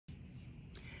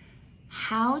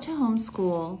how to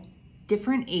homeschool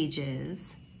different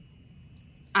ages.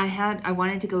 I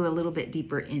wanted to go a little bit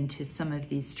deeper into some of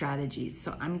these strategies.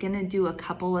 So I'm gonna do a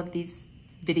couple of these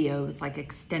videos like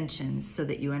extensions so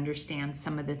that you understand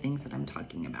some of the things that I'm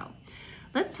talking about.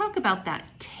 Let's talk about that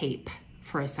tape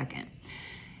for a second.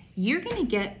 You're gonna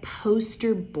get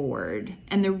poster board.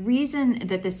 And the reason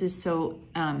that this is so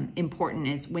important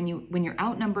is when you're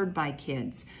outnumbered by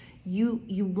kids, you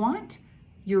want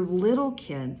your little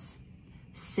kids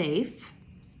safe,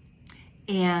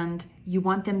 and you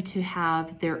want them to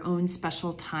have their own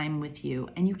special time with you.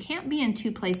 And you can't be in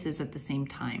two places at the same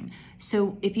time.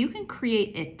 So if you can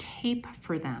create a tape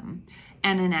for them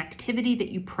and an activity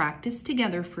that you practice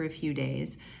together for a few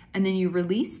days, and then you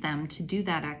release them to do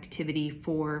that activity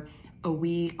for a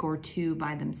week or two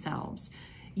by themselves,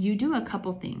 you do a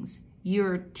couple things.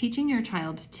 You're teaching your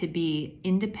child to be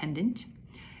independent.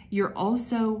 You're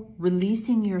also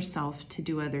releasing yourself to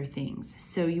do other things.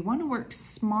 So you want to work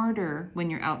smarter when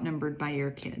you're outnumbered by your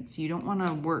kids. You don't want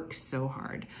to work so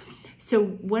hard. So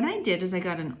what I did is I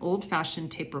got an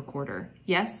old-fashioned tape recorder.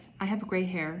 Yes, I have gray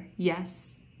hair.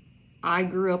 Yes, I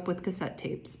grew up with cassette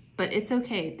tapes, but it's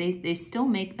okay. They still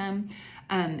make them.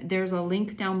 There's a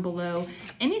link down below.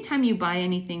 Anytime you buy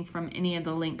anything from any of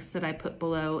the links that I put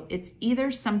below, it's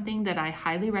either something that I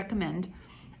highly recommend.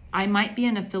 I might be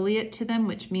an affiliate to them,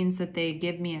 which means that they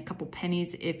give me a couple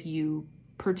pennies if you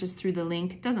purchase through the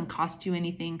link. It doesn't cost you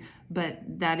anything, but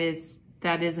that is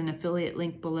an affiliate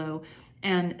link below.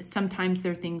 And sometimes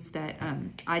they're things that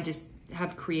I just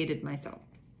have created myself.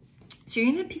 So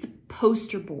you're gonna need a piece of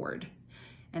poster board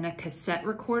and a cassette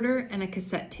recorder and a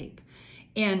cassette tape.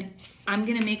 And I'm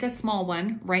gonna make a small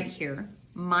one right here.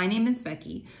 My name is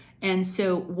Becky. And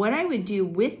so what I would do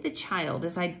with the child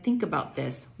is I'd think about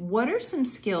this. What are some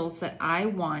skills that I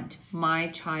want my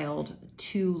child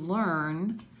to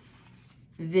learn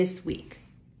this week?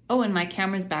 Oh, and my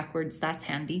camera's backwards. That's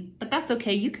handy, but that's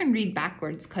okay. You can read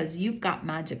backwards because you've got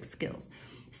magic skills.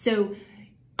 So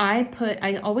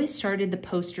I always started the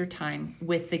poster time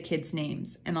with the kids'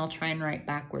 names, and I'll try and write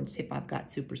backwards if I've got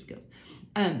super skills,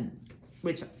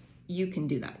 which you can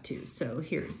do that too. So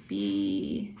here's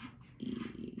B,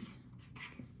 E.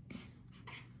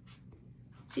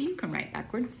 See, you can write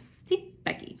backwards. See,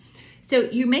 Becky. So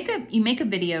you make a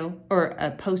video or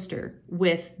a poster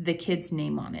with the kid's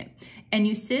name on it, and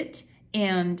you sit,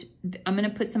 and I'm gonna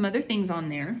put some other things on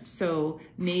there. So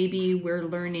maybe we're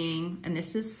learning, and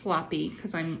this is sloppy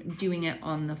because I'm doing it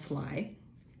on the fly.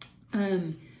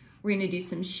 We're gonna do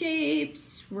some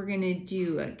shapes. We're gonna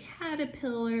do a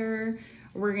caterpillar.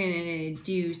 We're gonna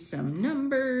do some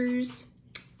numbers.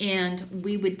 And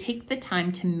we would take the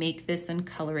time to make this and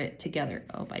color it together.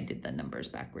 Oh, I did the numbers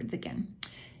backwards again.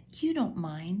 You don't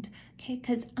mind, okay?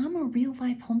 Because I'm a real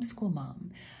life homeschool mom.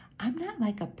 I'm not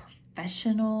like a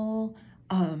professional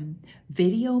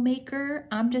video maker.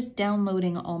 I'm just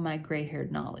downloading all my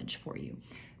gray-haired knowledge for you.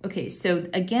 Okay, so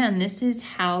again, this is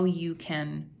how you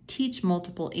can teach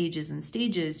multiple ages and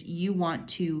stages. You want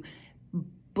to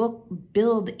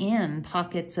build in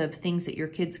pockets of things that your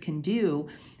kids can do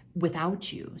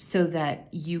without you, so that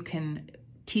you can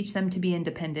teach them to be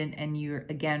independent, and you're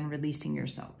again releasing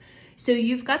yourself. So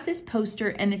you've got this poster,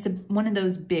 and it's one of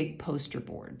those big poster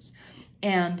boards.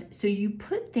 And so you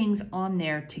put things on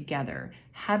there together,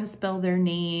 how to spell their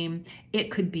name.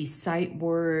 It could be sight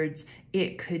words.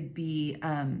 It could be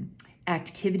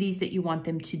activities that you want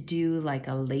them to do, like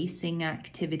a lacing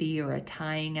activity or a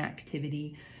tying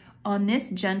activity. On this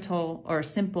gentle or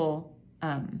simple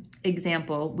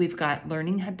example, we've got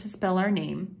learning how to spell our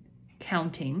name,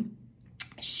 counting,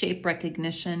 shape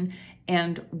recognition,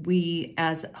 and we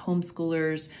as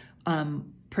homeschoolers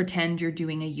pretend you're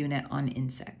doing a unit on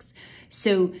insects.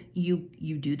 So you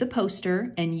do the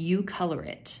poster and you color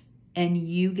it, and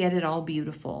you get it all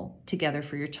beautiful together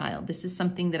for your child. This is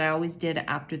something that I always did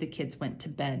after the kids went to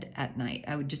bed at night.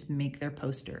 I would just make their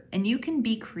poster. And you can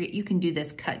you can do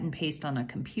this cut and paste on a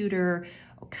computer,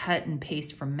 or cut and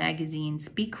paste from magazines.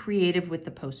 Be creative with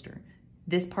the poster.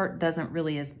 This part doesn't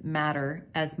really matter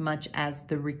as much as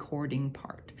the recording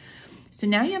part. So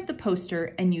now you have the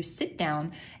poster, and you sit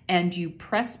down and you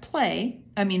press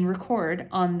record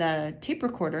on the tape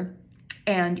recorder,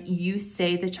 and you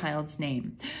say the child's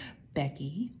name.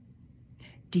 Becky,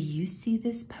 do you see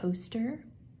this poster?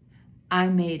 I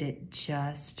made it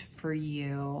just for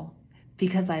you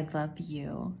because I love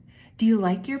you. Do you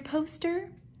like your poster?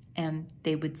 And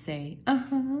they would say,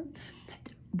 uh-huh.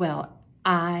 Well,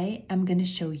 I am going to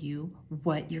show you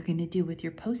what you're going to do with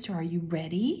your poster. Are you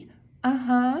ready?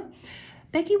 Uh-huh.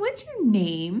 Becky, what's your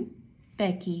name?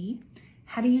 Becky,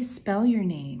 how do you spell your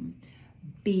name?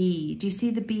 B. Do you see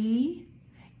the B?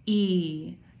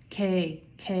 E, K,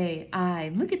 K,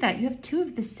 I. Look at that. You have two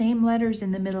of the same letters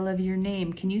in the middle of your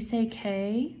name. Can you say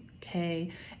K,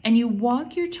 K? And you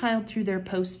walk your child through their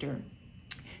poster.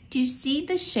 Do you see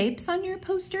the shapes on your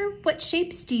poster? What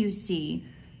shapes do you see?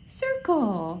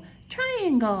 Circle,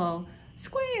 triangle,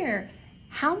 square.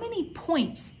 How many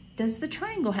points does the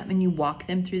triangle have? And you walk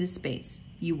them through the space.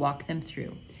 You walk them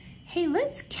through. Hey,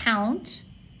 let's count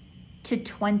to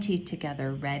 20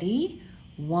 together. Ready?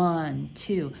 1,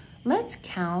 2. Let's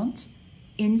count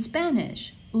in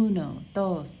Spanish. 1,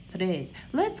 2, 3.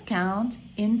 Let's count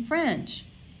in French.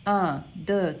 1,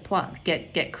 2, 3.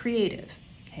 Get creative,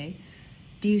 okay?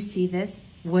 Do you see this?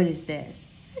 What is this?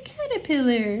 A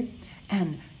caterpillar.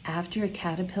 And after a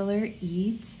caterpillar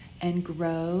eats and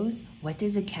grows, what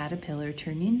does a caterpillar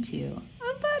turn into?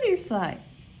 A butterfly.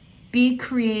 Be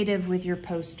creative with your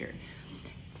poster.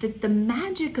 The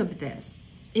magic of this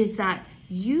is that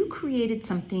you created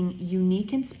something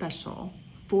unique and special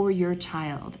for your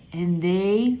child, and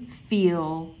they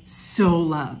feel so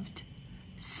loved.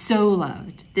 So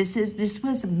loved. This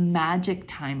was magic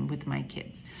time with my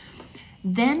kids.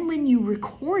 Then when you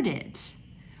record it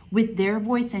with their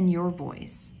voice and your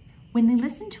voice, when they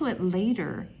listen to it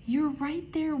later, you're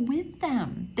right there with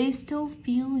them. They still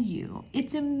feel you.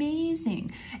 It's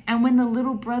amazing. And when the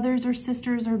little brothers or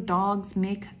sisters or dogs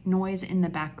make noise in the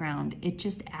background, it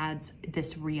just adds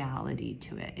this reality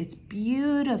to it. It's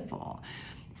beautiful.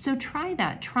 So try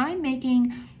that. Try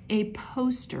making a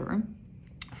poster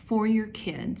for your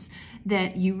kids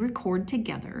that you record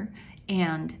together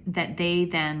and that they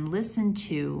then listen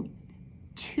to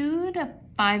 2 to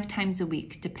 5 times a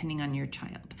week, depending on your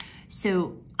child.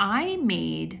 So I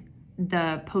made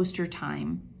the poster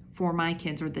time for my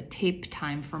kids, or the tape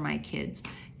time for my kids,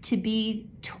 to be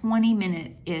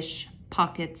 20-minute-ish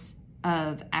pockets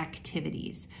of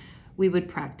activities. We would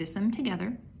practice them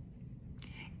together.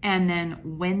 And then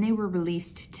when they were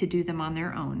released to do them on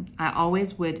their own, I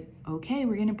always would, okay,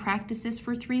 we're gonna practice this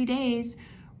for 3 days.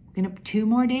 We're gonna 2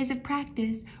 more days of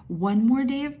practice, 1 more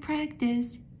day of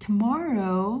practice.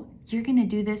 Tomorrow, you're gonna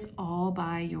do this all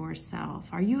by yourself.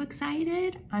 Are you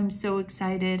excited? I'm so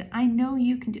excited. I know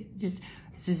you can do this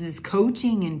is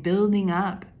coaching and building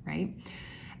up, right?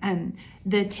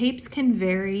 The tapes can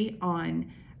vary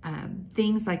on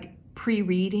things like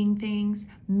pre-reading things.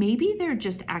 Maybe they're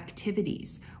just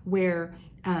activities where,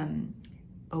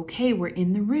 okay, we're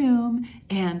in the room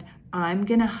and I'm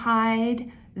gonna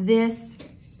hide this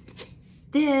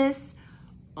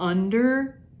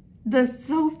under the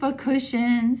sofa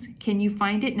cushions. Can you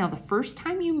find it? Now, the first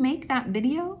time you make that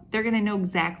video, they're gonna know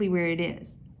exactly where it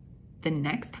is. The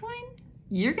next time,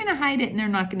 you're gonna hide it and they're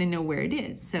not gonna know where it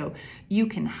is. So you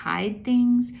can hide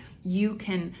things, you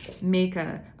can make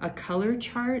a color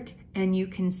chart, and you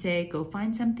can say, go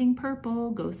find something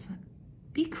purple,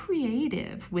 be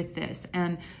creative with this,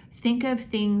 and think of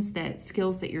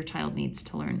skills that your child needs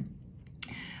to learn.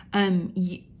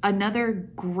 Another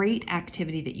great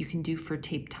activity that you can do for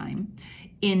tape time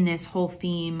in this whole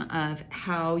theme of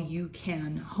how you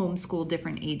can homeschool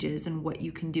different ages and what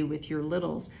you can do with your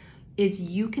littles is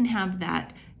you can have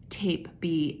that tape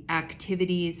be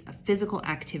activities, physical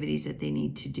activities that they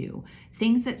need to do,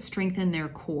 things that strengthen their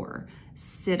core,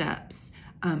 sit-ups,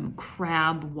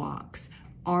 crab walks,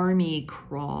 army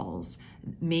crawls.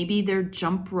 Maybe they're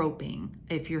jump roping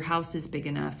if your house is big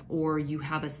enough or you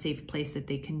have a safe place that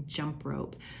they can jump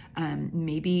rope.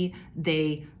 Maybe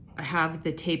they have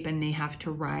the tape and they have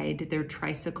to ride their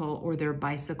tricycle or their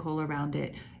bicycle around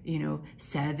it,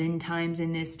 7 times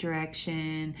in this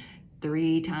direction,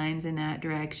 3 times in that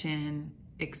direction,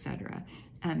 etc.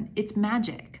 It's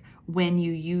magic when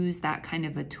you use that kind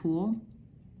of a tool,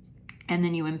 and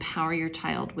then you empower your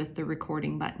child with the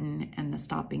recording button and the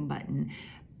stopping button,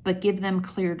 but give them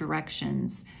clear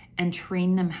directions and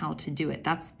train them how to do it.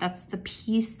 That's the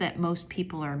piece that most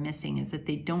people are missing, is that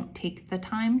they don't take the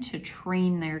time to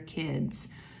train their kids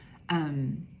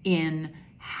in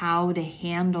how to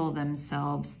handle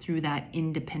themselves through that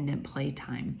independent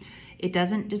playtime. It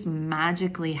doesn't just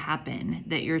magically happen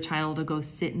that your child will go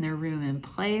sit in their room and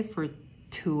play for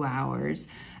 2 hours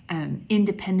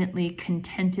independently,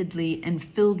 contentedly, and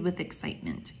filled with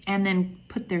excitement, and then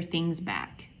put their things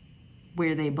back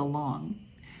where they belong.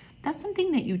 That's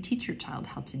something that you teach your child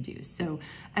how to do. So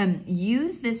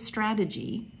use this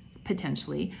strategy,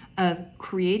 potentially, of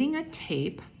creating a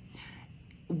tape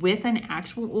with an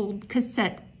actual old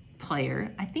cassette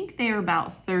player. I think they're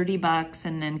about $30,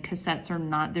 and then cassettes are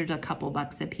not, there's a couple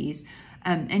bucks a piece.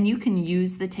 And you can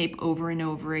use the tape over and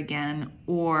over again,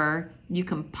 or you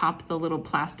can pop the little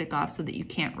plastic off so that you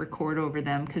can't record over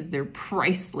them, because they're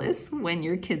priceless when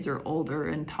your kids are older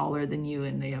and taller than you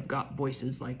and they have got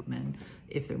voices like men,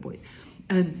 if they're boys.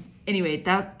 Anyway,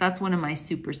 that's one of my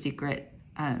super secret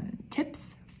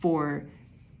tips for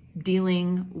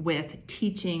dealing with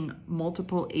teaching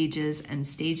multiple ages and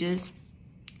stages,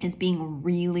 is being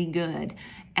really good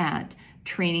at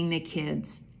training the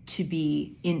kids to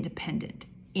be independent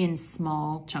in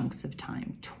small chunks of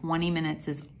time. 20 minutes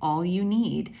is all you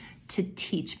need to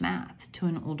teach math to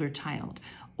an older child,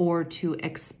 or to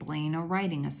explain a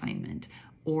writing assignment,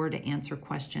 or to answer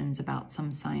questions about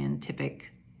some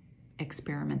scientific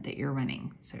experiment that you're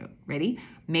running. So ready?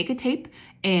 Make a tape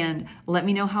and let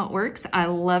me know how it works. I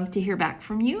love to hear back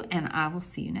from you, and I will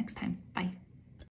see you next time. Bye.